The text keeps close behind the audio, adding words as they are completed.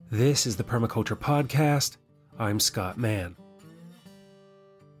This is the Permaculture Podcast. I'm Scott Mann.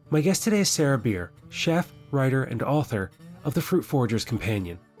 My guest today is Sarah Beer, chef, writer, and author of The Fruit Forager's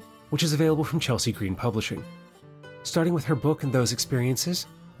Companion, which is available from Chelsea Green Publishing. Starting with her book and those experiences,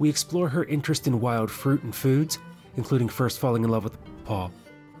 we explore her interest in wild fruit and foods, including first falling in love with the paw,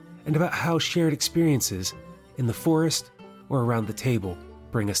 and about how shared experiences in the forest or around the table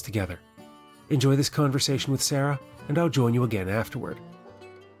bring us together. Enjoy this conversation with Sarah, and I'll join you again afterward.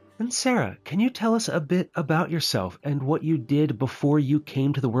 And Sarah, can you tell us a bit about yourself and what you did before you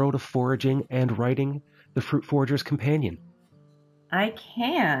came to the world of foraging and writing The Fruit Forager's Companion? I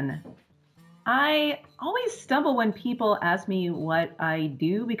can. I always stumble when people ask me what I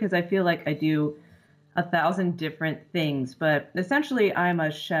do because I feel like I do 1,000 different things. But essentially, I'm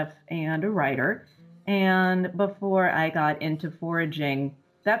a chef and a writer. And before I got into foraging,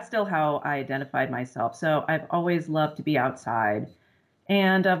 that's still how I identified myself. So I've always loved to be outside.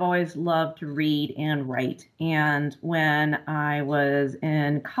 And I've always loved to read and write. And when I was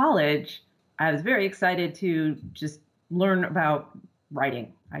in college, I was very excited to just learn about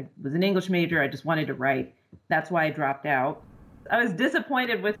writing. I was an English major. I just wanted to write. That's why I dropped out. I was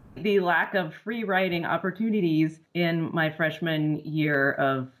disappointed with the lack of free writing opportunities in my freshman year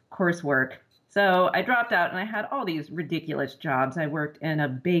of coursework. So I dropped out and I had all these ridiculous jobs. I worked in a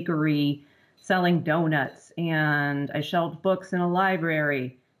bakery selling donuts, and I shelved books in a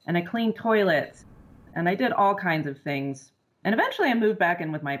library, and I cleaned toilets, and I did all kinds of things. And eventually I moved back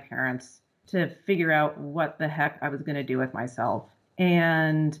in with my parents to figure out what the heck I was going to do with myself.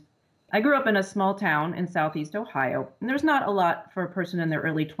 And I grew up in a small town in Southeast Ohio, and there's not a lot for a person in their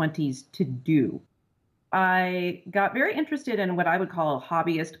early 20s to do. I got very interested in what I would call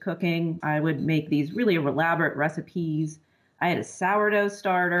hobbyist cooking. I would make these really elaborate recipes. I had a sourdough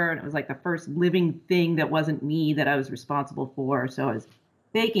starter, and it was like the first living thing that wasn't me that I was responsible for. So I was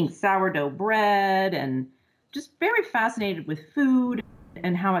baking sourdough bread and just very fascinated with food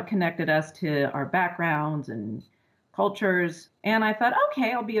and how it connected us to our backgrounds and cultures. And I thought,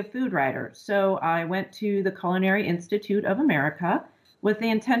 okay, I'll be a food writer. So I went to the Culinary Institute of America with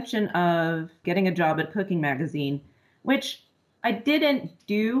the intention of getting a job at Cooking Magazine, which I didn't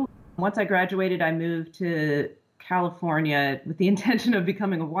do. Once I graduated, I moved to California with the intention of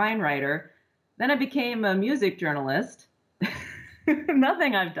becoming a wine writer. Then I became a music journalist.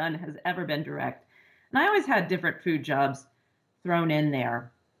 Nothing I've done has ever been direct. And I always had different food jobs thrown in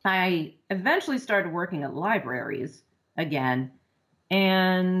there. I eventually started working at libraries again.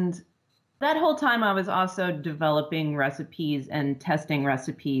 And that whole time I was also developing recipes and testing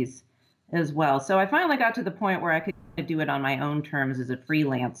recipes as well. So I finally got to the point where I could do it on my own terms as a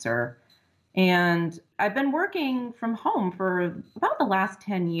freelancer. And I've been working from home for about the last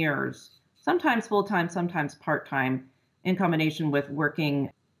 10 years, sometimes full-time, sometimes part-time, in combination with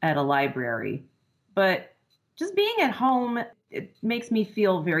working at a library. But just being at home, it makes me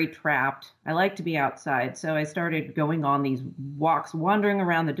feel very trapped. I like to be outside. So I started going on these walks, wandering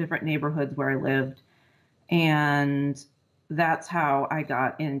around the different neighborhoods where I lived. And that's how I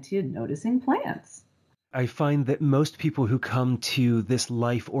got into noticing plants. I find that most people who come to this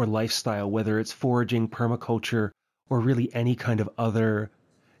life or lifestyle, whether it's foraging, permaculture, or really any kind of other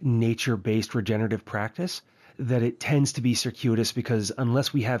nature-based regenerative practice, that it tends to be circuitous because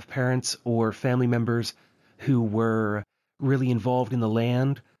unless we have parents or family members who were really involved in the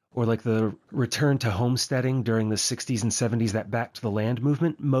land, or like the return to homesteading during the 60s and 70s, that back to the land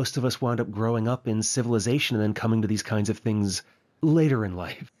movement, most of us wound up growing up in civilization and then coming to these kinds of things later in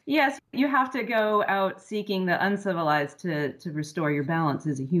life. Yes, you have to go out seeking the uncivilized to restore your balance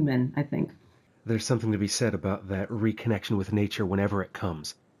as a human, I think. There's something to be said about that reconnection with nature whenever it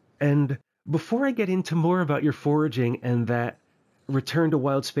comes. And before I get into more about your foraging and that return to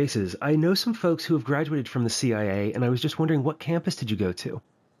wild spaces, I know some folks who have graduated from the CIA, and I was just wondering, what campus did you go to?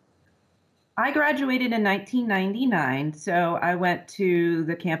 I graduated in 1999, so I went to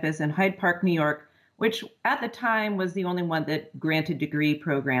the campus in Hyde Park, New York, which at the time was the only one that granted degree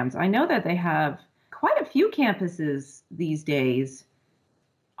programs. I know that they have quite a few campuses these days,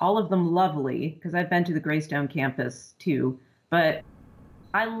 all of them lovely, because I've been to the Greystone campus too. But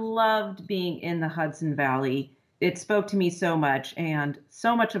I loved being in the Hudson Valley. It spoke to me so much, and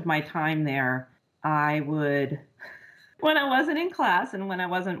so much of my time there, I would, when I wasn't in class and when I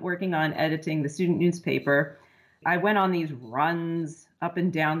wasn't working on editing the student newspaper, I went on these runs up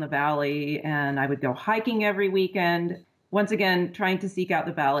and down the valley, and I would go hiking every weekend, once again, trying to seek out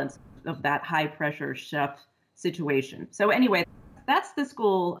the balance of that high pressure chef situation. So anyway, that's the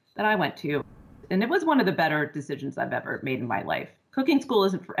school that I went to. And it was one of the better decisions I've ever made in my life. Cooking school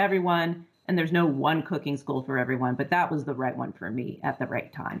isn't for everyone. And there's no one cooking school for everyone, but that was the right one for me at the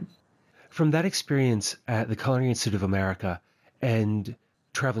right time. From that experience at the Culinary Institute of America and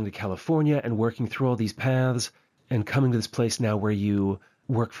traveling to California and working through all these paths and coming to this place now where you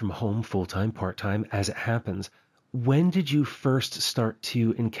work from home full-time, part-time, as it happens, when did you first start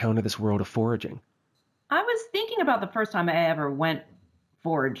to encounter this world of foraging? I was thinking about the first time I ever went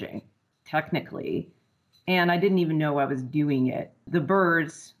foraging, technically, and I didn't even know I was doing it. The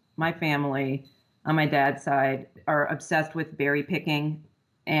birds, my family on my dad's side, are obsessed with berry picking,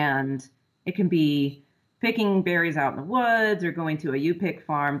 and it can be picking berries out in the woods or going to a U-pick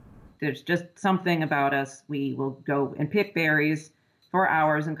farm. There's just something about us. We will go and pick berries for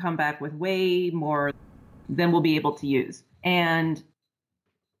hours and come back with way more than we'll be able to use. And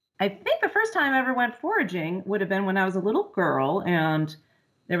I think the first time I ever went foraging would have been when I was a little girl, and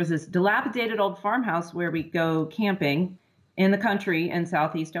there was this dilapidated old farmhouse where we go camping in the country in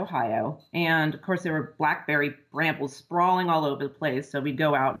southeast Ohio. And of course, there were blackberry brambles sprawling all over the place. So we'd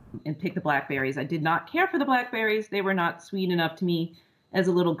go out and pick the blackberries. I did not care for the blackberries. They were not sweet enough to me as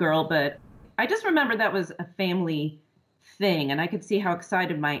a little girl, but I just remember that was a family thing. And I could see how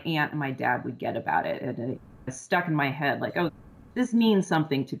excited my aunt and my dad would get about it. And it stuck in my head like, oh, this means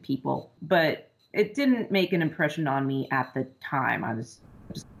something to people. But it didn't make an impression on me at the time. I was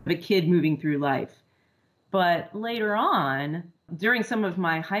just a kid moving through life. But later on, during some of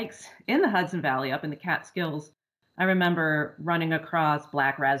my hikes in the Hudson Valley up in the Catskills, I remember running across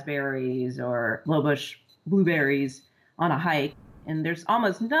black raspberries or lowbush blueberries on a hike. And there's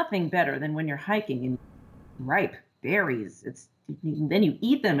almost nothing better than when you're hiking and ripe berries. Then you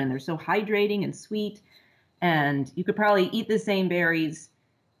eat them and they're so hydrating and sweet. And you could probably eat the same berries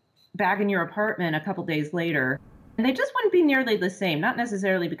back in your apartment a couple days later. And they just wouldn't be nearly the same, not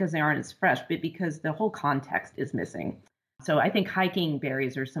necessarily because they aren't as fresh, but because the whole context is missing. So I think hiking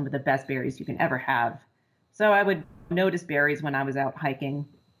berries are some of the best berries you can ever have. So I would notice berries when I was out hiking.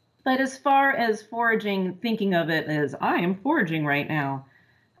 But as far as foraging, thinking of it as I am foraging right now,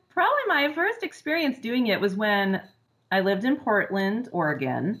 probably my first experience doing it was when I lived in Portland,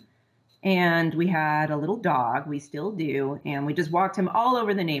 Oregon, and we had a little dog. We still do. And we just walked him all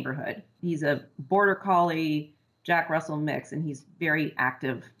over the neighborhood. He's a border collie Jack Russell mix, and he's a very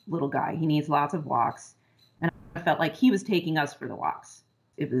active little guy. He needs lots of walks. And I felt like he was taking us for the walks.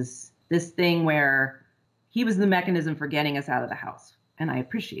 It was this thing where he was the mechanism for getting us out of the house. And I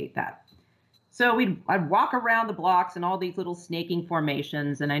appreciate that. So I'd walk around the blocks and all these little snaking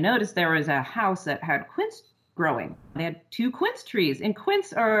formations. And I noticed there was a house that had quince growing. They had 2 quince trees, and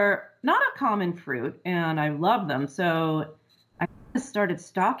quince are not a common fruit, and I love them. So I started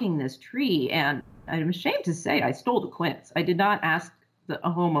stalking this tree, and I'm ashamed to say I stole the quince. I did not ask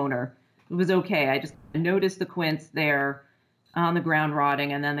a homeowner. It was okay. I just noticed the quince there on the ground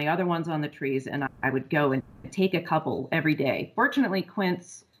rotting, and then the other ones on the trees, and I would go and take a couple every day. Fortunately,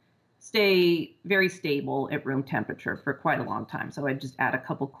 quince stay very stable at room temperature for quite a long time, so I'd just add a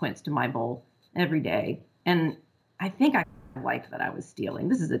couple quince to my bowl every day. And I think I liked that I was stealing.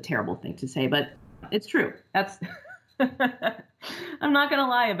 This is a terrible thing to say, but it's true. That's I'm not going to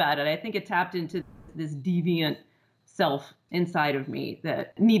lie about it. I think it tapped into this deviant self inside of me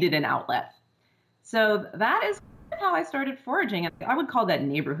that needed an outlet. So that is how I started foraging. I would call that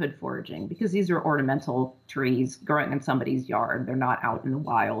neighborhood foraging because these are ornamental trees growing in somebody's yard. They're not out in the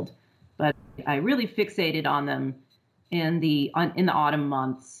wild. But I really fixated on them in the autumn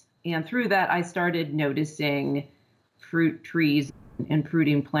months. And through that, I started noticing fruit trees and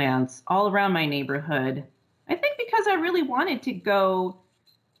fruiting plants all around my neighborhood. I think because I really wanted to go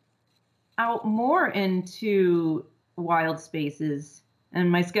out more into wild spaces, and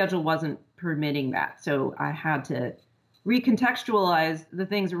my schedule wasn't permitting that. So I had to recontextualize the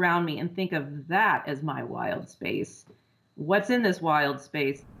things around me and think of that as my wild space. What's in this wild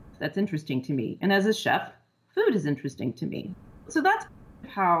space that's interesting to me? And as a chef, food is interesting to me. So that's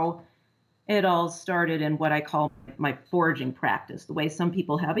how it all started in what I call my foraging practice, the way some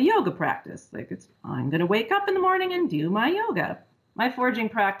people have a yoga practice. Like I'm going to wake up in the morning and do my yoga. My foraging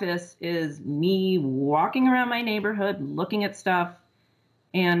practice is me walking around my neighborhood, looking at stuff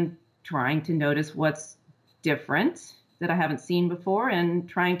and trying to notice what's different that I haven't seen before and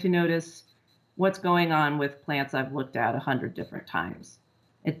trying to notice what's going on with plants I've looked at 100 different times.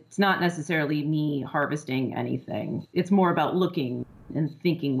 It's not necessarily me harvesting anything. It's more about looking and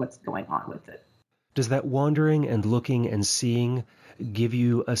thinking what's going on with it. Does that wandering and looking and seeing give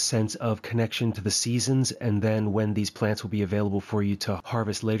you a sense of connection to the seasons and then when these plants will be available for you to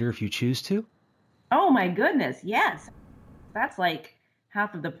harvest later if you choose to? Oh my goodness, yes. That's like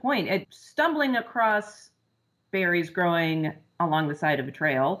half of the point. Stumbling across berries growing along the side of a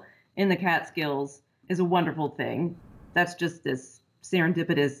trail in the Catskills is a wonderful thing. That's just this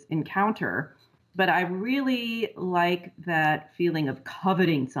serendipitous encounter. But I really like that feeling of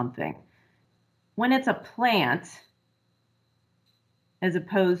coveting something. When it's a plant, as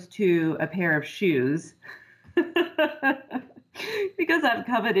opposed to a pair of shoes, because I've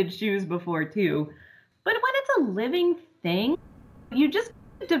coveted shoes before too. But when it's a living thing, you just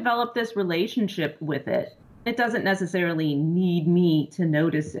develop this relationship with it. It doesn't necessarily need me to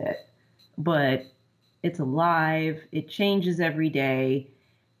notice it, but it's alive, it changes every day,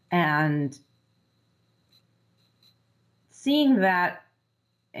 and seeing that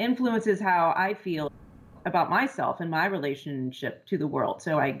influences how I feel about myself and my relationship to the world.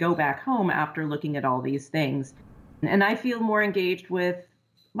 So I go back home after looking at all these things, and I feel more engaged with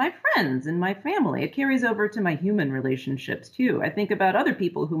my friends and my family. It carries over to my human relationships too. I think about other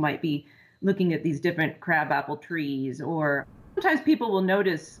people who might be looking at these different crabapple trees, or sometimes people will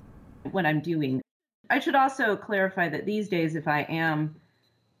notice what I'm doing. I should also clarify that these days, if I am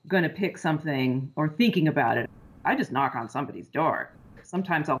going to pick something or thinking about it, I just knock on somebody's door.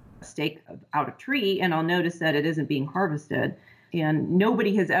 Sometimes I'll stake out a tree and I'll notice that it isn't being harvested. And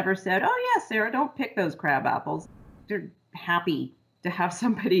nobody has ever said, "Oh, yeah, Sarah, don't pick those crab apples." They're happy to have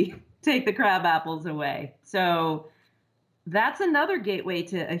somebody take the crab apples away. So that's another gateway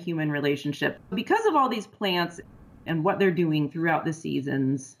to a human relationship. Because of all these plants and what they're doing throughout the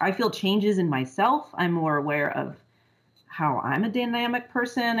seasons, I feel changes in myself. I'm more aware of how I'm a dynamic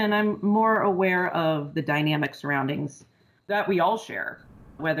person, and I'm more aware of the dynamic surroundings that we all share,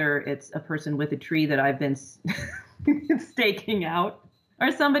 whether it's a person with a tree that I've been staking out,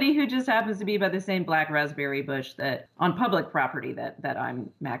 or somebody who just happens to be by the same black raspberry bush that on public property that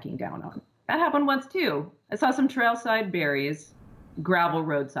I'm macking down on. That happened once too. I saw some trailside berries, gravel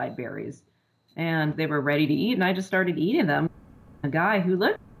roadside berries, and they were ready to eat, and I just started eating them. A guy who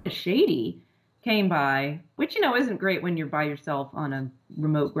looked shady came by, which, isn't great when you're by yourself on a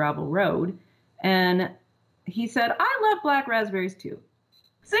remote gravel road. And he said, "I love black raspberries too."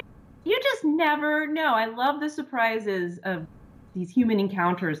 So you just never know. I love the surprises of these human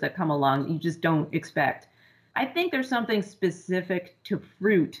encounters that come along that you just don't expect. I think there's something specific to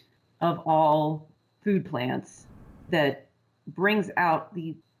fruit of all food plants that brings out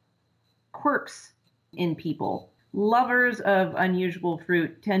the quirks in people. Lovers of unusual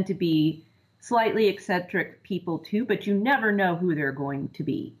fruit tend to be slightly eccentric people too, but you never know who they're going to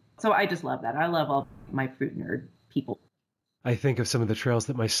be. So I just love that. I love all my fruit nerd people. I think of some of the trails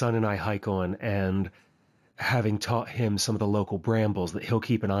that my son and I hike on, and having taught him some of the local brambles, that he'll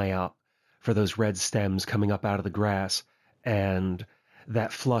keep an eye out for those red stems coming up out of the grass and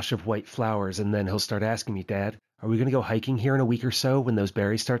that flush of white flowers. And then he'll start asking me, "Dad, are we going to go hiking here in a week or so when those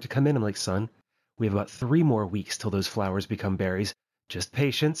berries start to come in?" I'm like, "Son, we have about 3 more weeks till those flowers become berries. Just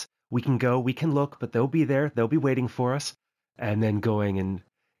patience. We can go, we can look, but they'll be there. They'll be waiting for us." And then going and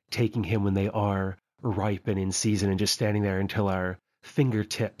taking him when they are ripe and in season, and just standing there until our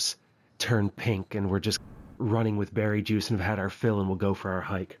fingertips turn pink and we're just running with berry juice and have had our fill, and we'll go for our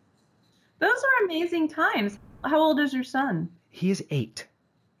hike. Those are amazing times. How old is your son? He is 8.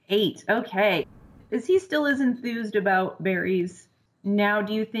 8. Okay. Is he still as enthused about berries now,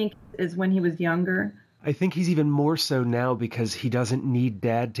 do you think, as when he was younger? I think he's even more so now because he doesn't need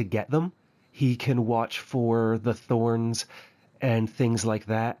Dad to get them. He can watch for the thorns and things like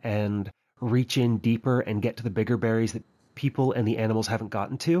that and reach in deeper and get to the bigger berries that people and the animals haven't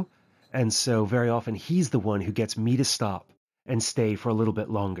gotten to. And so very often he's the one who gets me to stop and stay for a little bit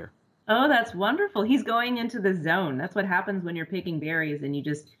longer. Oh, that's wonderful. He's going into the zone. That's what happens when you're picking berries and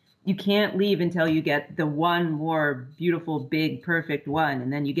you can't leave until you get the one more beautiful, big, perfect one.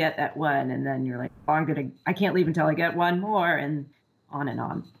 And then you get that one. And then you're like, "Oh, I can't leave until I get one more," and on and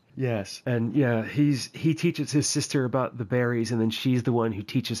on. Yes. And yeah, he teaches his sister about the berries, and then she's the one who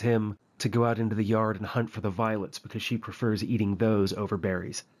teaches him to go out into the yard and hunt for the violets because she prefers eating those over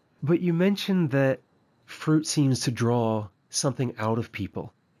berries. But you mentioned that fruit seems to draw something out of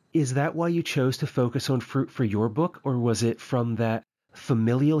people. Is that why you chose to focus on fruit for your book, or was it from that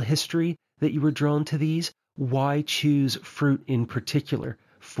familial history that you were drawn to these? Why choose fruit in particular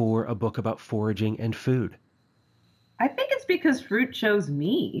for a book about foraging and food? I think it's because fruit chose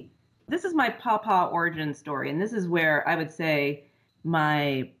me. This is my pawpaw origin story, and this is where I would say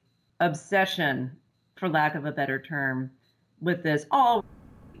my obsession, for lack of a better term, with this all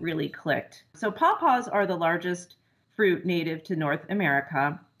really clicked. So pawpaws are the largest fruit native to North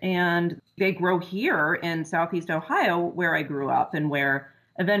America, and they grow here in Southeast Ohio, where I grew up and where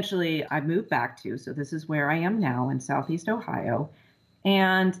eventually I moved back to. So this is where I am now in Southeast Ohio.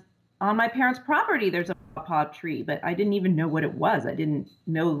 And on my parents' property, there's a pawpaw tree, but I didn't even know what it was. I didn't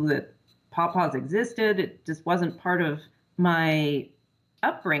know that pawpaws existed. It just wasn't part of my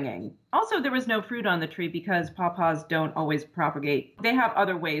upbringing. Also, there was no fruit on the tree because pawpaws don't always propagate. They have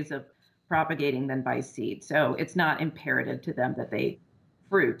other ways of propagating than by seed. So it's not imperative to them that they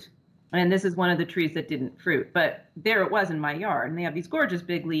fruit. And this is one of the trees that didn't fruit. But there it was in my yard. And they have these gorgeous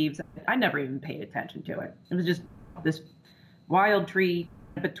big leaves. I never even paid attention to it. It was just this wild tree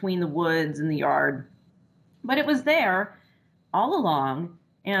between the woods and the yard. But it was there all along.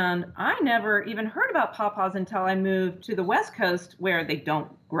 And I never even heard about pawpaws until I moved to the West Coast where they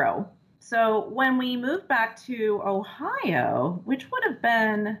don't grow. So when we moved back to Ohio, which would have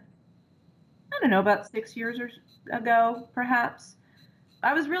been, I don't know, about 6 years ago, perhaps,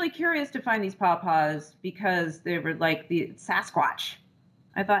 I was really curious to find these pawpaws because they were like the Sasquatch.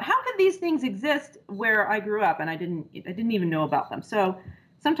 I thought, how could these things exist where I grew up? And I didn't even know about them. So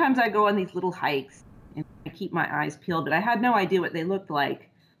sometimes I go on these little hikes and I keep my eyes peeled, but I had no idea what they looked like.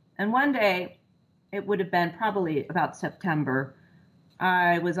 And one day, it would have been probably about September,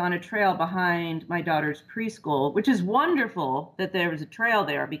 I was on a trail behind my daughter's preschool, which is wonderful that there was a trail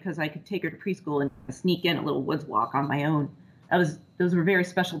there because I could take her to preschool and sneak in a little woods walk on my own. Those were very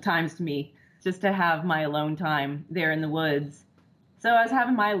special times to me, just to have my alone time there in the woods. So I was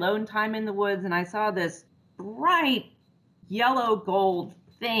having my alone time in the woods, and I saw this bright yellow gold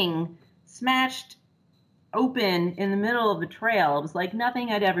thing smashed open in the middle of the trail. It was like nothing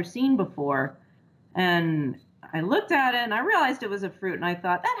I'd ever seen before. And I looked at it and I realized it was a fruit, and I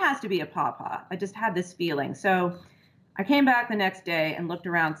thought, that has to be a pawpaw. I just had this feeling. So I came back the next day and looked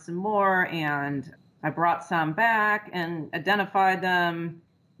around some more, and I brought some back and identified them.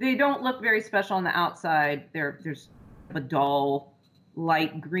 They don't look very special on the outside. There's a dull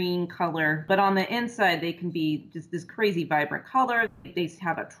light green color, but on the inside they can be just this crazy vibrant color. They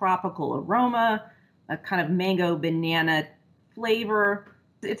have a tropical aroma, a kind of mango banana flavor.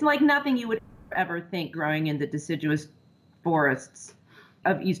 It's like nothing you would ever think growing in the deciduous forests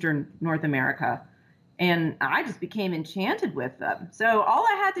of eastern North America. And I just became enchanted with them. So all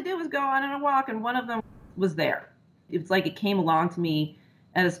I had to do was go on a walk, and one of them was there. It's like it came along to me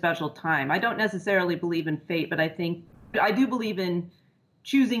at a special time. I don't necessarily believe in fate, but I do believe in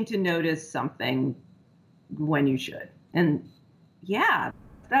choosing to notice something when you should. And yeah,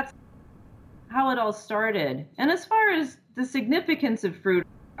 that's how it all started. And as far as the significance of fruit,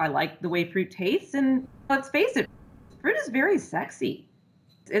 I like the way fruit tastes. And let's face it, fruit is very sexy.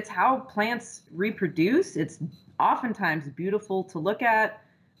 It's how plants reproduce. It's oftentimes beautiful to look at.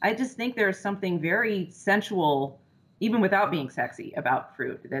 I just think there's something very sensual, even without being sexy, about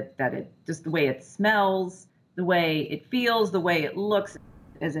fruit, that it just the way it smells, the way it feels, the way it looks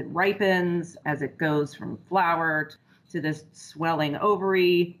as it ripens, as it goes from flower to this swelling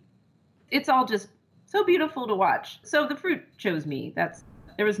ovary. It's all just so beautiful to watch. So the fruit chose me.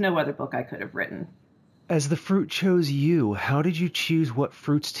 There was no other book I could have written. As the fruit chose you, how did you choose what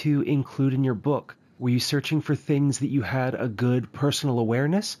fruits to include in your book? Were you searching for things that you had a good personal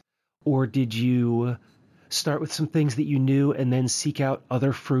awareness? Or did you start with some things that you knew and then seek out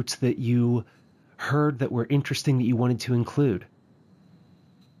other fruits that you heard that were interesting that you wanted to include?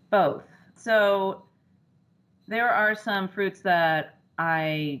 Both. So there are some fruits that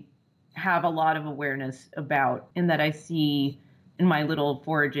I have a lot of awareness about and that I see in my little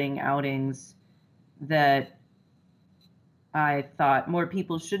foraging outings that I thought more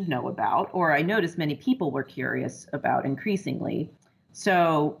people should know about, or I noticed many people were curious about increasingly.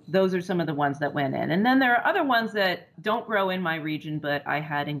 So those are some of the ones that went in. And then there are other ones that don't grow in my region, but I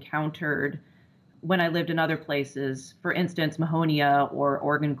had encountered when I lived in other places. For instance, Mahonia or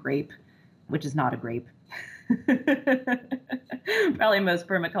Oregon grape, which is not a grape. Probably most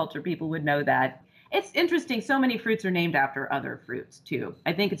permaculture people would know that. It's interesting. So many fruits are named after other fruits, too.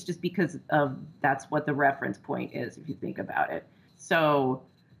 I think it's just because of that's what the reference point is, if you think about it. So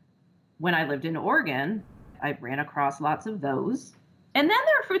when I lived in Oregon, I ran across lots of those. And then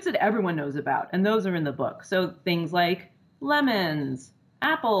there are fruits that everyone knows about, and those are in the book. So things like lemons,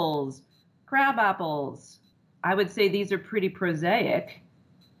 apples, crab apples. I would say these are pretty prosaic,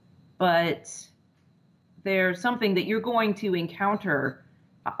 but they're something that you're going to encounter.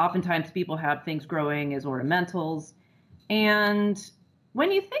 Oftentimes people have things growing as ornamentals. And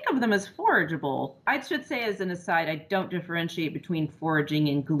when you think of them as forageable, I should say as an aside, I don't differentiate between foraging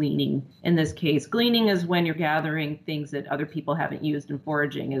and gleaning in this case. Gleaning is when you're gathering things that other people haven't used, and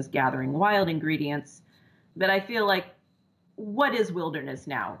foraging is gathering wild ingredients. But I feel like, what is wilderness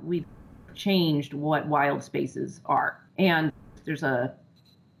now? We've changed what wild spaces are. And there's a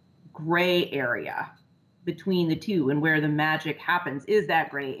gray area between the two, and where the magic happens is that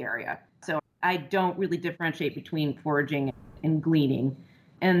gray area. So I don't really differentiate between foraging and gleaning.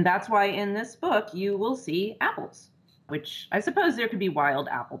 And that's why in this book you will see apples, which I suppose there could be wild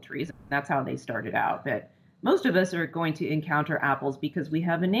apple trees. That's how they started out. But most of us are going to encounter apples because we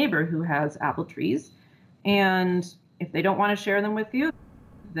have a neighbor who has apple trees. And if they don't want to share them with you,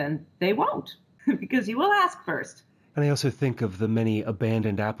 then they won't because you will ask first. And I also think of the many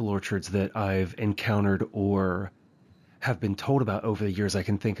abandoned apple orchards that I've encountered or have been told about over the years. I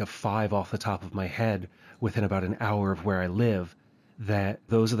can think of 5 off the top of my head within about an hour of where I live, that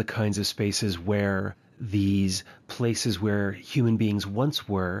those are the kinds of spaces where these places where human beings once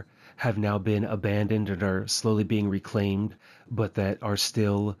were have now been abandoned and are slowly being reclaimed, but that are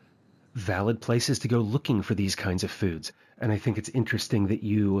still valid places to go looking for these kinds of foods. And I think it's interesting that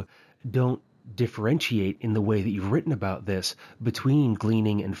you don't differentiate in the way that you've written about this between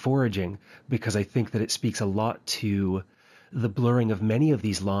gleaning and foraging, because I think that it speaks a lot to the blurring of many of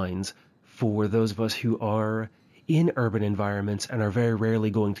these lines for those of us who are in urban environments and are very rarely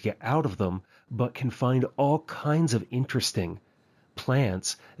going to get out of them, but can find all kinds of interesting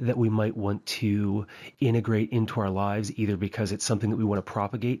plants that we might want to integrate into our lives, either because it's something that we want to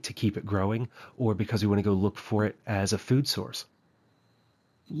propagate to keep it growing, or because we want to go look for it as a food source.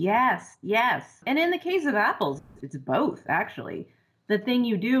 Yes, yes. And in the case of apples, it's both, actually. The thing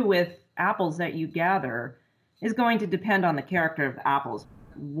you do with apples that you gather is going to depend on the character of the apples.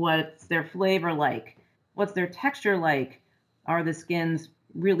 What's their flavor like? What's their texture like? Are the skins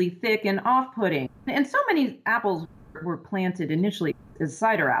really thick and off-putting? And so many apples were planted initially as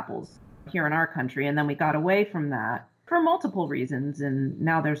cider apples here in our country, and then we got away from that for multiple reasons. And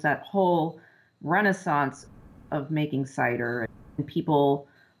now there's that whole renaissance of making cider and people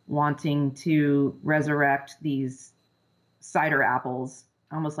wanting to resurrect these cider apples,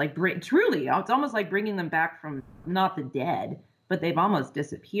 almost like truly, it's almost like bringing them back from not the dead, but they've almost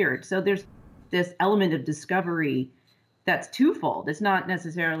disappeared. So there's this element of discovery that's twofold. It's not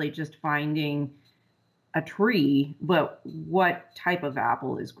necessarily just finding a tree, but what type of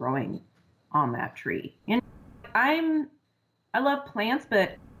apple is growing on that tree. And I love plants,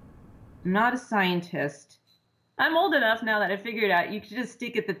 but I'm not a scientist. I'm old enough now that I figured out you should just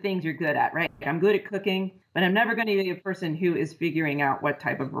stick at the things you're good at, right? I'm good at cooking, but I'm never going to be a person who is figuring out what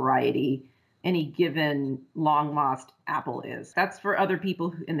type of variety any given long lost apple is. That's for other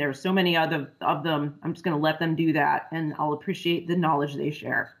people, and there are so many other of them. I'm just going to let them do that, and I'll appreciate the knowledge they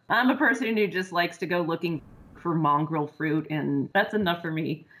share. I'm a person who just likes to go looking for mongrel fruit, and that's enough for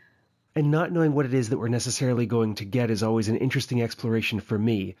me. And not knowing what it is that we're necessarily going to get is always an interesting exploration for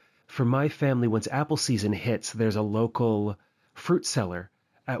me. For my family, once apple season hits, there's a local fruit seller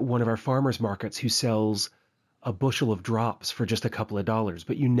at one of our farmers markets who sells a bushel of drops for just a couple of dollars,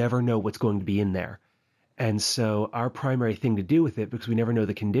 but you never know what's going to be in there. And so our primary thing to do with it, because we never know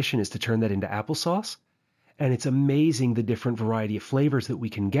the condition, is to turn that into applesauce. And it's amazing the different variety of flavors that we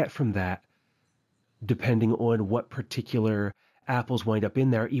can get from that, depending on what particular apples wind up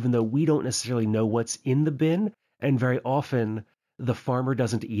in there, even though we don't necessarily know what's in the bin. And very often the farmer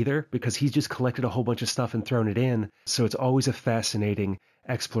doesn't either, because he's just collected a whole bunch of stuff and thrown it in. So it's always a fascinating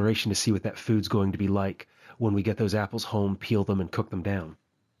exploration to see what that food's going to be like when we get those apples home, peel them, and cook them down.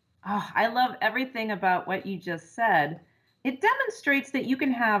 Oh, I love everything about what you just said. It demonstrates that you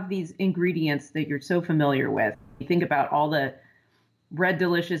can have these ingredients that you're so familiar with. You think about all the red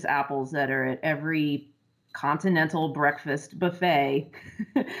delicious apples that are at every continental breakfast buffet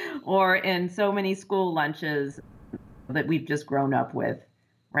or in so many school lunches that we've just grown up with,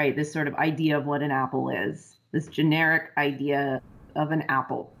 right? This sort of idea of what an apple is, this generic idea of an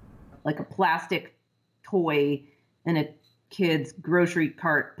apple, like a plastic toy in a kid's grocery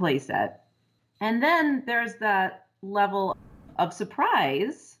cart playset. And then there's that level of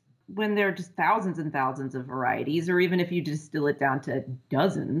surprise when there are just thousands and thousands of varieties, or even if you distill it down to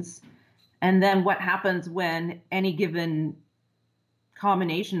dozens. And then what happens when any given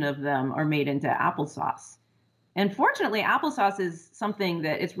combination of them are made into applesauce. And fortunately, applesauce is something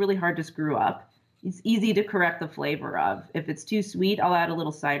that it's really hard to screw up. It's easy to correct the flavor of. If it's too sweet, I'll add a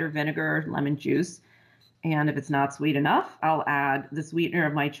little cider vinegar or lemon juice. And if it's not sweet enough, I'll add the sweetener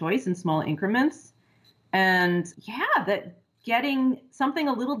of my choice in small increments. And yeah, that getting something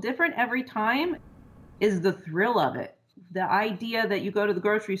a little different every time is the thrill of it. The idea that you go to the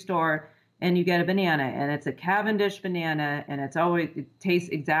grocery store and you get a banana and it's a Cavendish banana and it tastes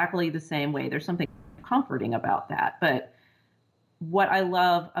exactly the same way. There's something comforting about that. But what I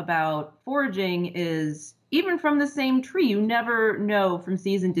love about foraging is even from the same tree, you never know from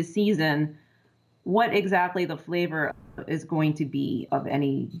season to season what exactly the flavor is going to be of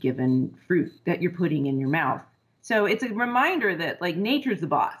any given fruit that you're putting in your mouth. So it's a reminder that like nature's the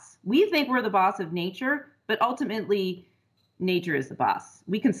boss. We think we're the boss of nature, but ultimately nature is the boss.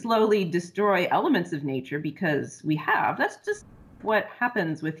 We can slowly destroy elements of nature because we have. That's just what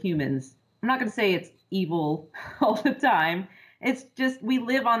happens with humans. I'm not going to say it's evil all the time. It's just we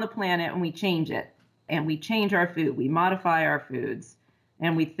live on the planet and we change it. And we change our food. We modify our foods.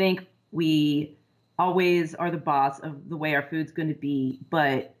 And we think we always are the boss of the way our food's going to be.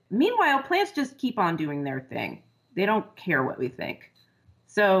 But meanwhile, plants just keep on doing their thing. They don't care what we think.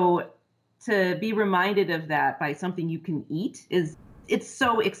 So to be reminded of that by something you can eat it's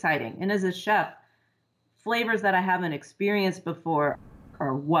so exciting. And as a chef, flavors that I haven't experienced before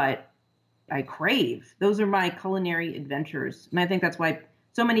are what I crave. Those are my culinary adventures. And I think that's why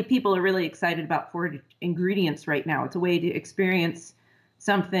so many people are really excited about foraged ingredients right now. It's a way to experience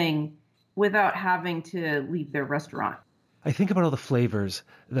something without having to leave their restaurant. I think about all the flavors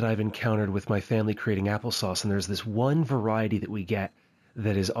that I've encountered with my family creating applesauce, and there's this one variety that we get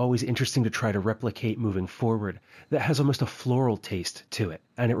that is always interesting to try to replicate moving forward that has almost a floral taste to it.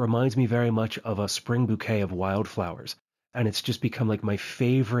 And it reminds me very much of a spring bouquet of wildflowers. And it's just become like my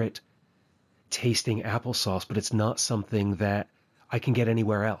favorite tasting applesauce, but it's not something that I can get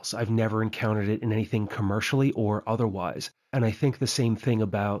anywhere else. I've never encountered it in anything commercially or otherwise. And I think the same thing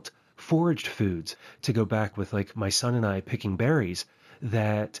about foraged foods, to go back with like my son and I picking berries,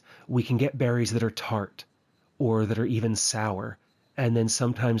 that we can get berries that are tart or that are even sour. And then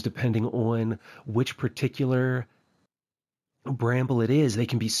sometimes, depending on which particular bramble it is, they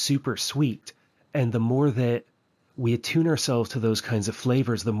can be super sweet. And the more that we attune ourselves to those kinds of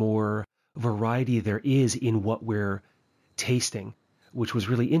flavors, the more variety there is in what we're tasting, which was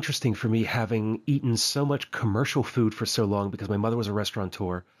really interesting for me, having eaten so much commercial food for so long, because my mother was a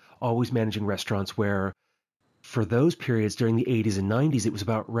restaurateur, always managing restaurants where for those periods during the 80s and 90s, it was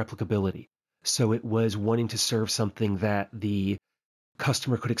about replicability. So it was wanting to serve something that the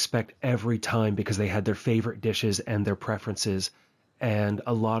customer could expect every time because they had their favorite dishes and their preferences. And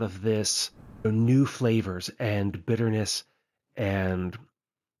a lot of this new flavors and bitterness and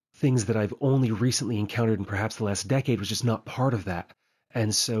things that I've only recently encountered in perhaps the last decade was just not part of that.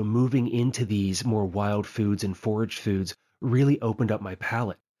 And so moving into these more wild foods and foraged foods really opened up my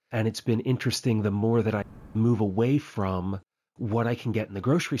palate. And it's been interesting the more that I move away from what I can get in the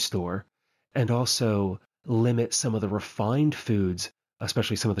grocery store and also limit some of the refined foods,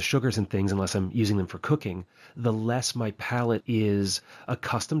 especially some of the sugars and things, unless I'm using them for cooking, the less my palate is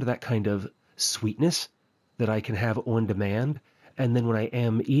accustomed to that kind of sweetness that I can have on demand. And then when I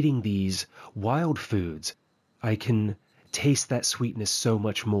am eating these wild foods, I can taste that sweetness so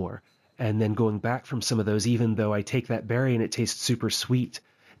much more. And then going back from some of those, even though I take that berry and it tastes super sweet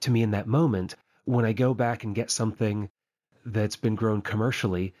to me in that moment, when I go back and get something that's been grown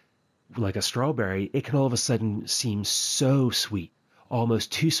commercially, like a strawberry, it can all of a sudden seem so sweet,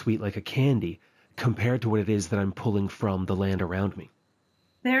 almost too sweet, like a candy, compared to what it is that I'm pulling from the land around me.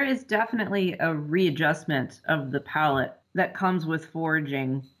 There is definitely a readjustment of the palate that comes with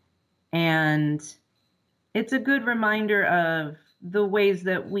foraging. And it's a good reminder of the ways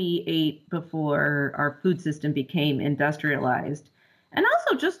that we ate before our food system became industrialized. And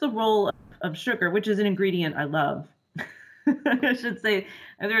also just the role of sugar, which is an ingredient I love. I should say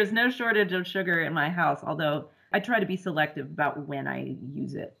there is no shortage of sugar in my house, although I try to be selective about when I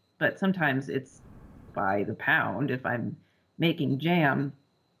use it. But sometimes it's by the pound if I'm making jam.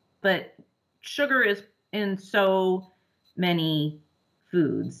 But sugar is in so many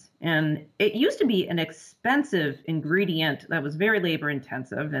foods. And it used to be an expensive ingredient that was very labor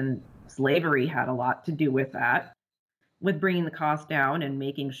intensive, and slavery had a lot to do with that, with bringing the cost down and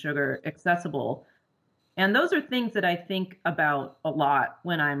making sugar accessible. And those are things that I think about a lot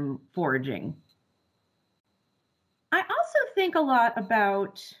when I'm foraging. I also think a lot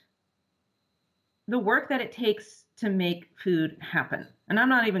about the work that it takes to make food happen. And I'm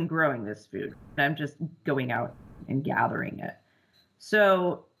not even growing this food. I'm just going out and gathering it.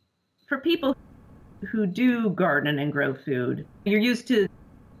 So for people who do garden and grow food, you're used to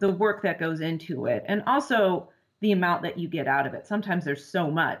the work that goes into it and also the amount that you get out of it. Sometimes there's so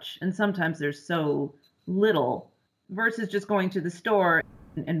much and sometimes there's so little versus just going to the store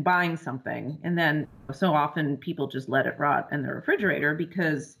and buying something. And then so often people just let it rot in the refrigerator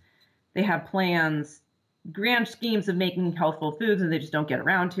because they have plans, grand schemes of making healthful foods, and they just don't get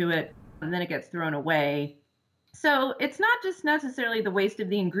around to it. And then it gets thrown away. So it's not just necessarily the waste of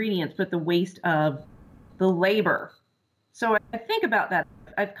the ingredients, but the waste of the labor. So I think about that.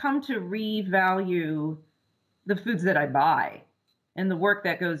 I've come to revalue the foods that I buy and the work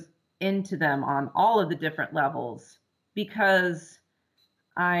that goes into them on all of the different levels. because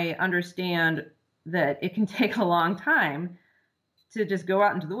I understand that it can take a long time to just go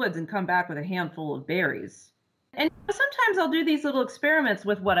out into the woods and come back with a handful of berries. And sometimes I'll do these little experiments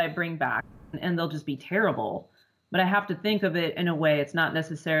with what I bring back, and they'll just be terrible. But I have to think of it in a way it's not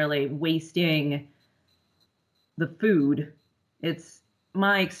necessarily wasting the food. It's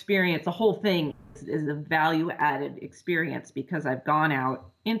my experience. The whole thing is a value added experience because I've gone out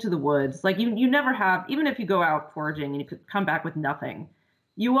into the woods. Like you never have, even if you go out foraging and you could come back with nothing,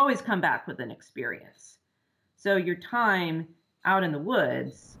 you always come back with an experience. So your time out in the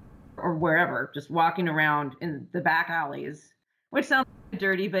woods or wherever, just walking around in the back alleys, which sounds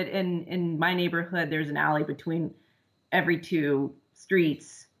dirty, but in my neighborhood, there's an alley between every two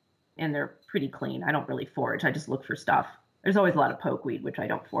streets, and they're pretty clean. I don't really forage. I just look for stuff. There's always a lot of pokeweed, which I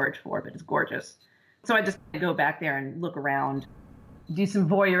don't forage for, but it's gorgeous. So I just go back there and look around, do some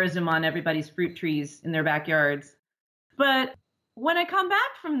voyeurism on everybody's fruit trees in their backyards. But when I come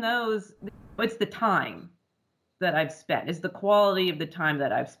back from those, it's the time that I've spent. It's the quality of the time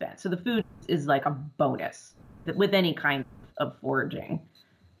that I've spent. So the food is like a bonus with any kind of foraging.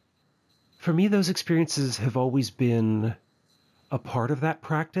 For me, those experiences have always been a part of that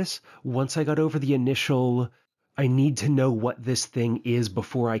practice. Once I got over the initial, I need to know what this thing is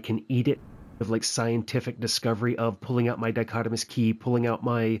before I can eat it, of like scientific discovery of pulling out my dichotomous key, pulling out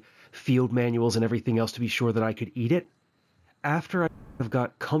my field manuals and everything else to be sure that I could eat it. After I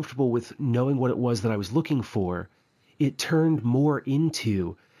got comfortable with knowing what it was that I was looking for, it turned more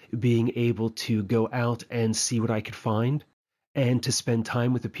into being able to go out and see what I could find and to spend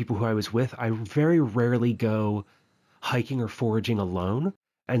time with the people who I was with. I very rarely go hiking or foraging alone,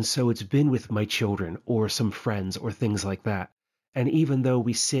 and so it's been with my children or some friends or things like that. And even though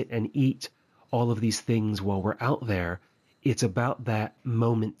we sit and eat all of these things while we're out there, it's about that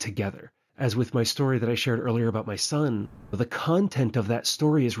moment together. As with my story that I shared earlier about my son, the content of that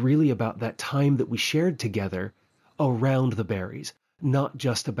story is really about that time that we shared together around the berries, not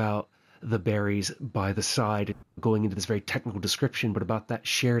just about the berries by the side, going into this very technical description, but about that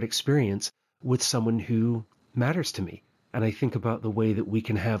shared experience with someone who matters to me. And I think about the way that we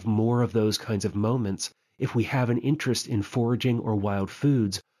can have more of those kinds of moments if we have an interest in foraging or wild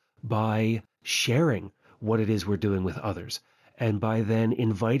foods by sharing what it is we're doing with others, and by then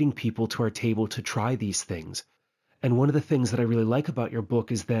inviting people to our table to try these things. And one of the things that I really like about your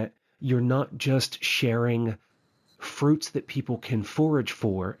book is that you're not just sharing fruits that people can forage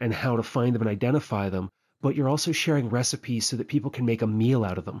for and how to find them and identify them, but you're also sharing recipes so that people can make a meal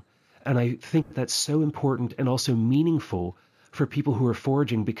out of them. And I think that's so important and also meaningful for people who are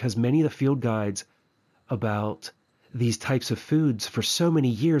foraging, because many of the field guides about these types of foods for so many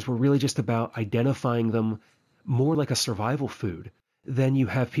years were really just about identifying them more like a survival food. Then you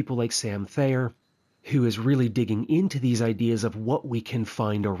have people like Sam Thayer, who is really digging into these ideas of what we can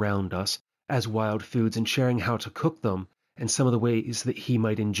find around us as wild foods and sharing how to cook them and some of the ways that he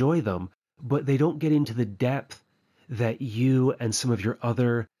might enjoy them. But they don't get into the depth that you and some of your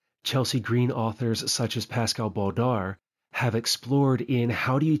other Chelsea Green authors, such as Pascal Baldar, have explored in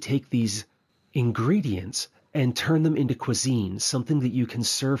how do you take these ingredients and turn them into cuisine, something that you can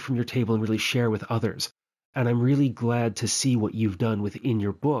serve from your table and really share with others. And I'm really glad to see what you've done within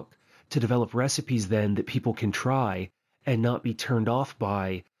your book to develop recipes then that people can try and not be turned off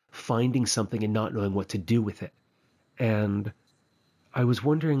by finding something and not knowing what to do with it. And I was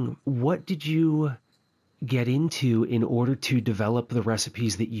wondering, what did you get into in order to develop the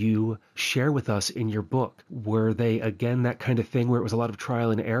recipes that you share with us in your book? Were they, again, that kind of thing where it was a lot of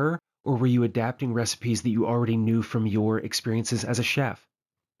trial and error, or were you adapting recipes that you already knew from your experiences as a chef?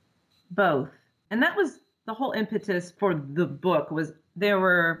 Both. And that was the whole impetus for the book. Was there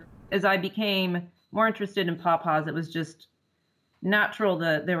were, as I became more interested in pawpaws, it was just natural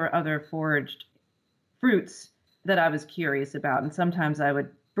that there were other foraged fruits that I was curious about. And sometimes I would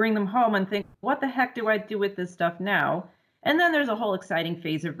bring them home and think, what the heck do I do with this stuff now? And then there's a whole exciting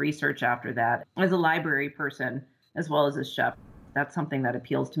phase of research after that. As a library person, as well as a chef, that's something that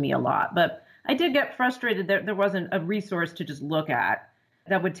appeals to me a lot. But I did get frustrated that there wasn't a resource to just look at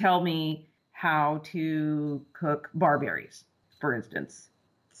that would tell me how to cook barberries, for instance.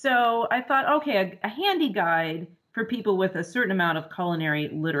 So I thought, okay, a handy guide for people with a certain amount of culinary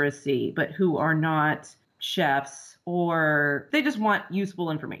literacy, but who are not chefs, or they just want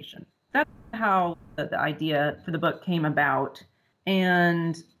useful information. That's how the idea for the book came about.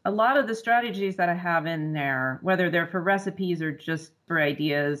 And a lot of the strategies that I have in there, whether they're for recipes or just for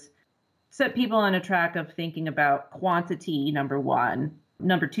ideas, set people on a track of thinking about quantity, number one.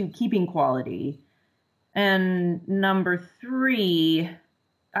 Number two, keeping quality. And number three,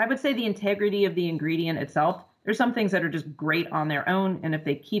 I would say the integrity of the ingredient itself. There's some things that are just great on their own, and if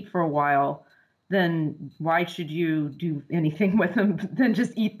they keep for a while, then why should you do anything with them than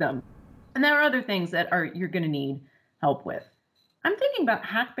just eat them? And there are other things that are you're going to need help with. I'm thinking about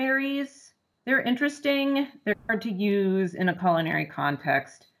hackberries. They're interesting. They're hard to use in a culinary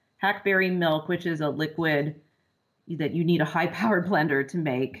context. Hackberry milk, which is a liquid that you need a high-powered blender to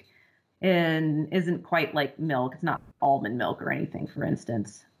make, and isn't quite like milk. It's not almond milk or anything, for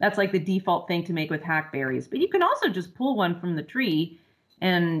instance. That's like the default thing to make with hackberries. But you can also just pull one from the tree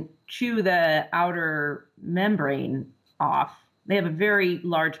and chew the outer membrane off. They have a very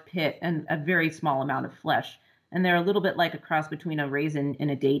large pit and a very small amount of flesh. And they're a little bit like a cross between a raisin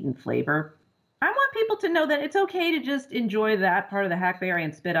and a date in flavor. I want people to know that it's okay to just enjoy that part of the hackberry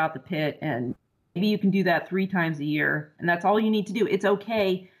and spit out the pit. And maybe you can do that 3 times a year. And that's all you need to do. It's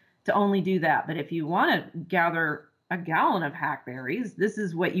okay to only do that. But if you want to gather a gallon of hackberries, this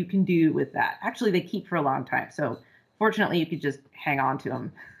is what you can do with that. Actually, they keep for a long time. So fortunately, you could just hang on to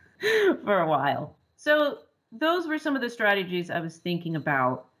them for a while. So those were some of the strategies I was thinking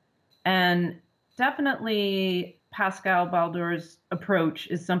about. And definitely Pascal Baldur's approach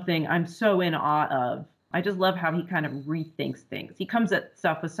is something I'm so in awe of. I just love how he kind of rethinks things. He comes at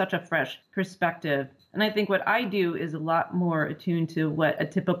stuff with such a fresh perspective. And I think what I do is a lot more attuned to what a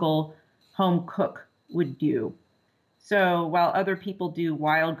typical home cook would do. So while other people do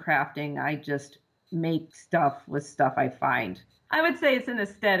wild crafting, I just make stuff with stuff I find. I would say it's an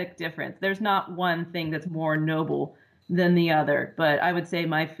aesthetic difference. There's not one thing that's more noble than the other, but I would say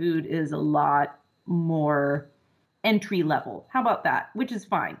my food is a lot more entry level. How about that? Which is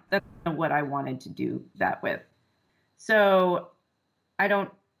fine. That's what I wanted to do that with. So I don't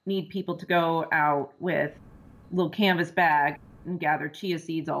need people to go out with a little canvas bag and gather chia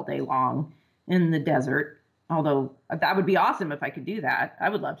seeds all day long in the desert. Although that would be awesome if I could do that. I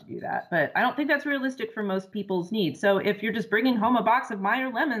would love to do that. But I don't think that's realistic for most people's needs. So if you're just bringing home a box of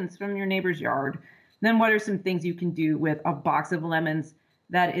Meyer lemons from your neighbor's yard, then what are some things you can do with a box of lemons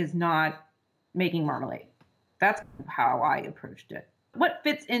that is not making marmalade? That's how I approached it. What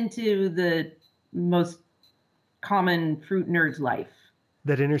fits into the most common fruit nerd's life?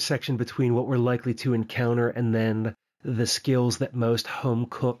 That intersection between what we're likely to encounter and then the skills that most home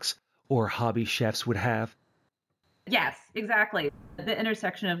cooks or hobby chefs would have. Yes, exactly. The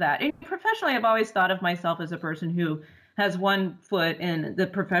intersection of that. And professionally, I've always thought of myself as a person who has one foot in the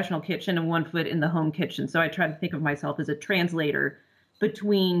professional kitchen and one foot in the home kitchen. So I try to think of myself as a translator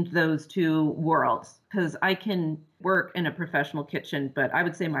between those two worlds, because I can work in a professional kitchen, but I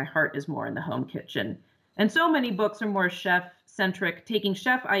would say my heart is more in the home kitchen. And so many books are more chef-centric, taking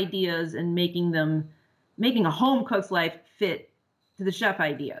chef ideas and making a home cook's life fit to the chef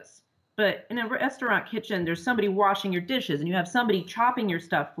ideas. But in a restaurant kitchen, there's somebody washing your dishes and you have somebody chopping your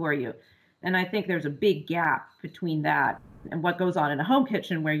stuff for you. And I think there's a big gap between that and what goes on in a home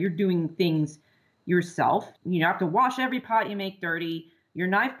kitchen where you're doing things yourself. You have to wash every pot you make dirty. Your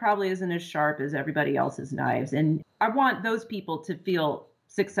knife probably isn't as sharp as everybody else's knives. And I want those people to feel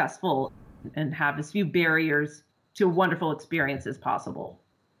successful and have as few barriers to a wonderful experience as possible.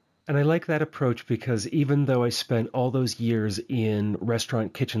 And I like that approach because even though I spent all those years in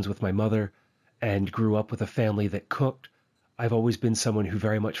restaurant kitchens with my mother and grew up with a family that cooked, I've always been someone who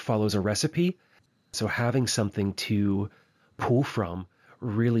very much follows a recipe. So having something to pull from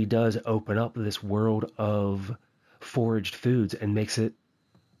really does open up this world of foraged foods and makes it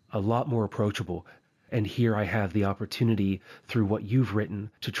a lot more approachable. And here I have the opportunity through what you've written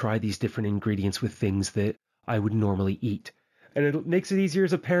to try these different ingredients with things that I would normally eat. And it makes it easier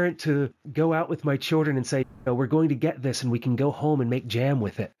as a parent to go out with my children and say, we're going to get this and we can go home and make jam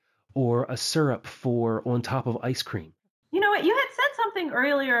with it, or a syrup for on top of ice cream. You know what? You had said something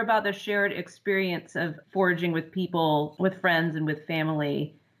earlier about the shared experience of foraging with people, with friends and with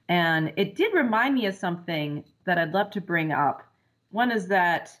family. And it did remind me of something that I'd love to bring up. One is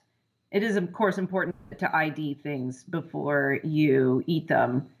that it is, of course, important to ID things before you eat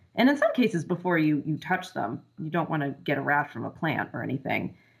them. And in some cases, before you touch them. You don't want to get a rash from a plant or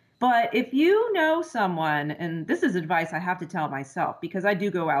anything. But if you know someone, and this is advice I have to tell myself because I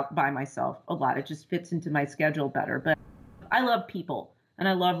do go out by myself a lot. It just fits into my schedule better. But I love people and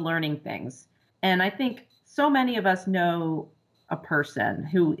I love learning things. And I think so many of us know a person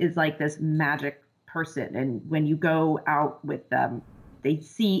who is like this magic person. And when you go out with them, they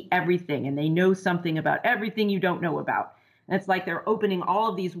see everything and they know something about everything you don't know about. And it's like they're opening all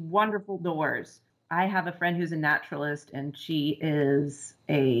of these wonderful doors. I have a friend who's a naturalist and she is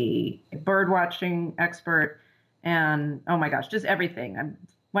a bird watching expert and oh my gosh, just everything. I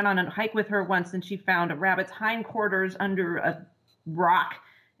went on a hike with her once and she found a rabbit's hindquarters under a rock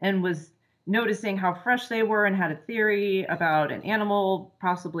and was noticing how fresh they were and had a theory about an animal,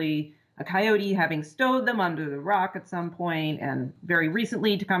 possibly a coyote, having stowed them under the rock at some point and very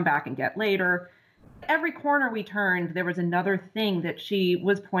recently to come back and get later. Every corner we turned, there was another thing that she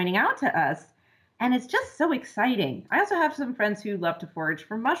was pointing out to us. And it's just so exciting. I also have some friends who love to forage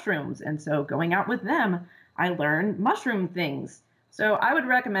for mushrooms. And so going out with them, I learned mushroom things. So I would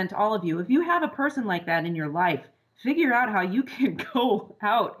recommend to all of you, if you have a person like that in your life, figure out how you can go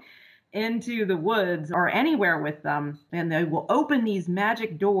out into the woods or anywhere with them, and they will open these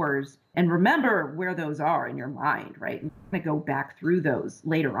magic doors. And remember where those are in your mind, right? And you're going to go back through those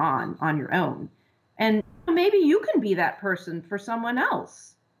later on your own. And maybe you can be that person for someone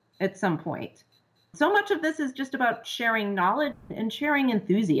else at some point. So much of this is just about sharing knowledge and sharing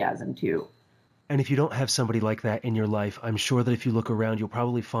enthusiasm too. And if you don't have somebody like that in your life, I'm sure that if you look around, you'll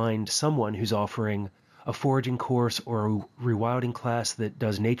probably find someone who's offering a foraging course or a rewilding class that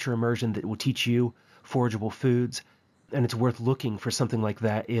does nature immersion that will teach you forageable foods. And it's worth looking for something like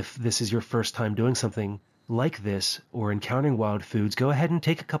that. If this is your first time doing something like this or encountering wild foods, go ahead and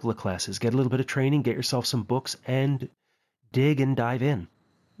take a couple of classes, get a little bit of training, get yourself some books, and dig and dive in.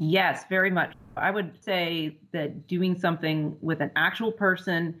 Yes, very much. I would say that doing something with an actual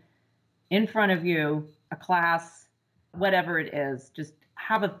person in front of you, a class, whatever it is, just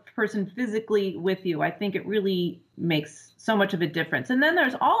have a person physically with you. I think it really makes so much of a difference. And then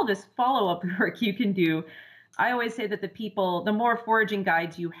there's all this follow-up work you can do. I always say that the more foraging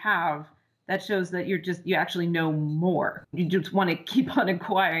guides you have, that shows that you actually know more. You just want to keep on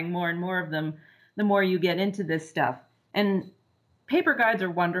acquiring more and more of them the more you get into this stuff. And paper guides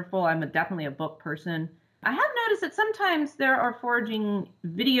are wonderful. I'm definitely a book person. I have noticed that sometimes there are foraging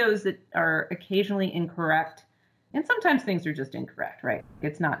videos that are occasionally incorrect. And sometimes things are just incorrect, right?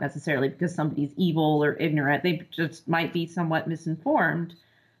 It's not necessarily because somebody's evil or ignorant. They just might be somewhat misinformed.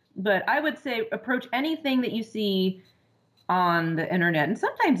 But I would say approach anything that you see on the internet, and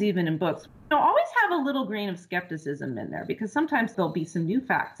sometimes even in books. Always have a little grain of skepticism in there, because sometimes there'll be some new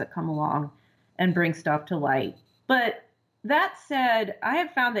facts that come along and bring stuff to light. But that said, I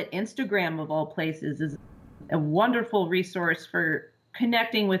have found that Instagram, of all places, is a wonderful resource for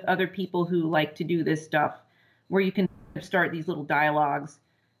connecting with other people who like to do this stuff, where you can start these little dialogues.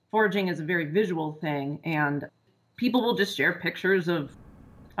 Foraging is a very visual thing, and people will just share pictures of,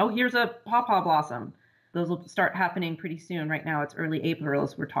 oh, here's a pawpaw blossom. Those will start happening pretty soon. Right now it's early April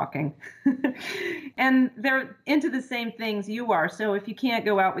as we're talking. And they're into the same things you are. So if you can't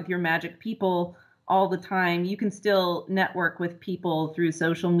go out with your magic people all the time, you can still network with people through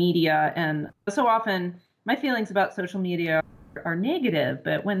social media. And so often my feelings about social media are negative,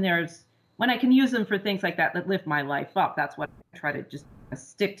 but when I can use them for things like that lift my life up, that's what I try to just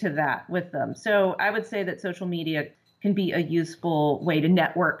stick to that with them. So I would say that social media can be a useful way to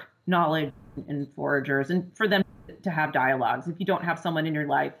network knowledge and foragers, and for them to have dialogues. If you don't have someone in your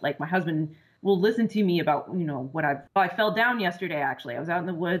life, like my husband will listen to me about, what I fell down yesterday, actually. I was out in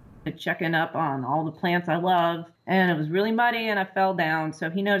the woods checking up on all the plants I love, and it was really muddy and I fell down. So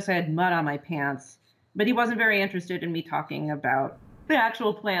he noticed I had mud on my pants, but he wasn't very interested in me talking about the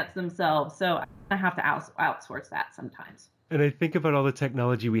actual plants themselves. So I have to outsource that sometimes. And I think about all the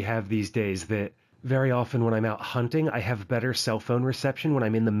technology we have these days that very often when I'm out hunting, I have better cell phone reception when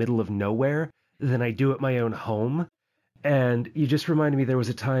I'm in the middle of nowhere than I do at my own home. And you just reminded me, there was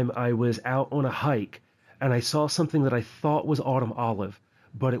a time I was out on a hike and I saw something that I thought was autumn olive,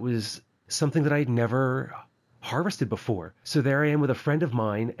 but it was something that I'd never harvested before. So there I am with a friend of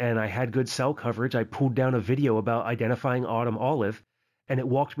mine, and I had good cell coverage. I pulled down a video about identifying autumn olive, and it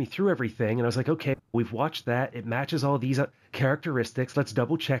walked me through everything. And I was like, okay, we've watched that. It matches all these characteristics. Let's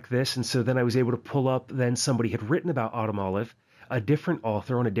double check this. And so then I was able to pull up, then somebody had written about autumn olive, a different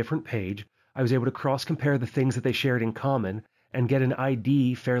author on a different page. I was able to cross compare the things that they shared in common and get an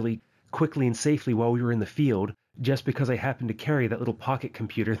ID fairly quickly and safely while we were in the field, just because I happened to carry that little pocket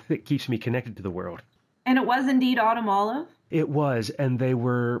computer that keeps me connected to the world. And it was indeed autumn olive? It was, and they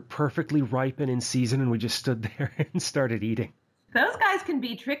were perfectly ripe and in season, and we just stood there and started eating. Those guys can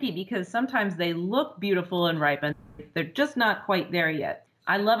be tricky because sometimes they look beautiful and ripe, and they're just not quite there yet.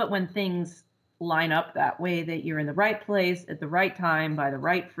 I love it when things line up that way, that you're in the right place at the right time by the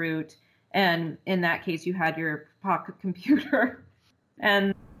right fruit. And in that case, you had your pocket computer.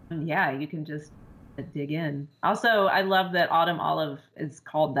 And yeah, you can just dig in. Also, I love that autumn olive is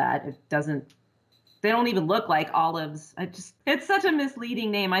called that. They don't even look like olives. It's such a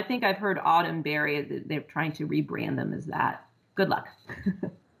misleading name. I think I've heard autumn berry. They're trying to rebrand them as that. Good luck.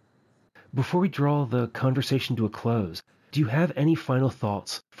 Before we draw the conversation to a close, do you have any final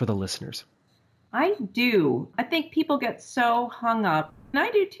thoughts for the listeners? I do. I think people get so hung up, and I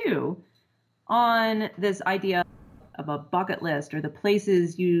do too, on this idea of a bucket list or the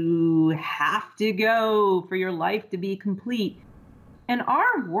places you have to go for your life to be complete. In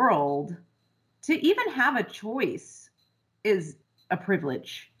our world, to even have a choice is a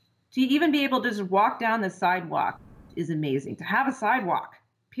privilege. To even be able to just walk down the sidewalk is amazing. To have a sidewalk,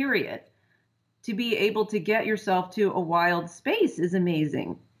 period. To be able to get yourself to a wild space is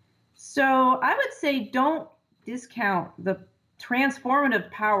amazing. So I would say don't discount the transformative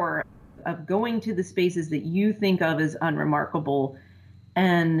power of going to the spaces that you think of as unremarkable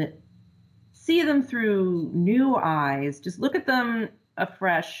and see them through new eyes. Just look at them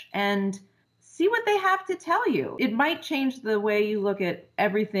afresh and see what they have to tell you. It might change the way you look at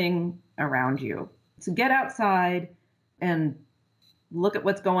everything around you. So get outside and look at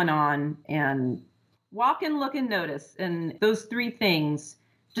what's going on and walk and look and notice. And those three things,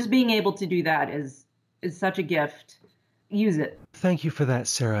 just being able to do that is such a gift. Use it. Thank you for that,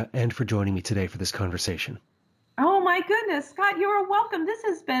 Sarah, and for joining me today for this conversation. Oh my goodness, Scott, you are welcome. This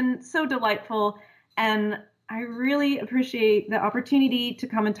has been so delightful, and I really appreciate the opportunity to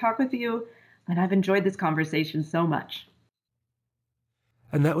come and talk with you, and I've enjoyed this conversation so much.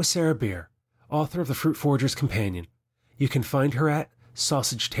 And that was Sarah Beer, author of The Fruit Forager's Companion. You can find her at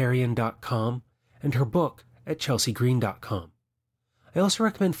sausagetarian.com and her book at chelseagreen.com. I also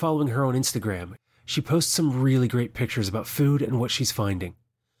recommend following her on Instagram. She posts some really great pictures about food and what she's finding.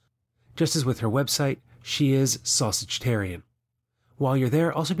 Just as with her website, she is Sausagetarian. While you're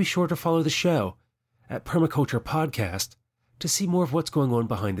there, also be sure to follow the show at Permaculture Podcast to see more of what's going on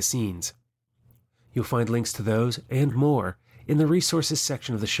behind the scenes. You'll find links to those and more in the resources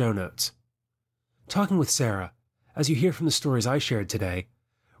section of the show notes. Talking with Sarah, as you hear from the stories I shared today,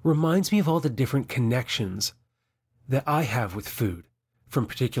 reminds me of all the different connections that I have with food, from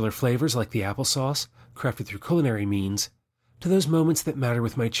particular flavors like the applesauce, crafted through culinary means, to those moments that matter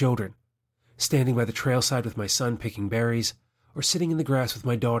with my children, standing by the trailside with my son picking berries, or sitting in the grass with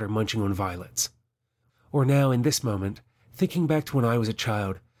my daughter munching on violets. Or now, in this moment, thinking back to when I was a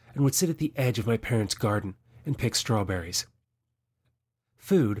child and would sit at the edge of my parents' garden and pick strawberries.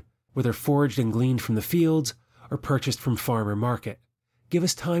 Food, whether foraged and gleaned from the fields or purchased from farm or market, give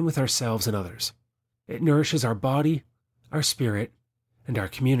us time with ourselves and others. It nourishes our body, our spirit, and our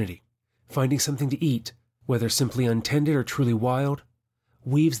community. Finding something to eat, whether simply untended or truly wild,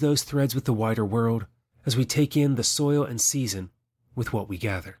 weaves those threads with the wider world as we take in the soil and season with what we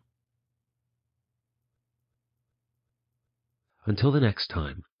gather. Until the next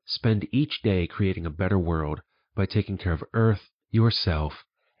time, spend each day creating a better world by taking care of Earth, yourself,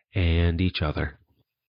 and each other.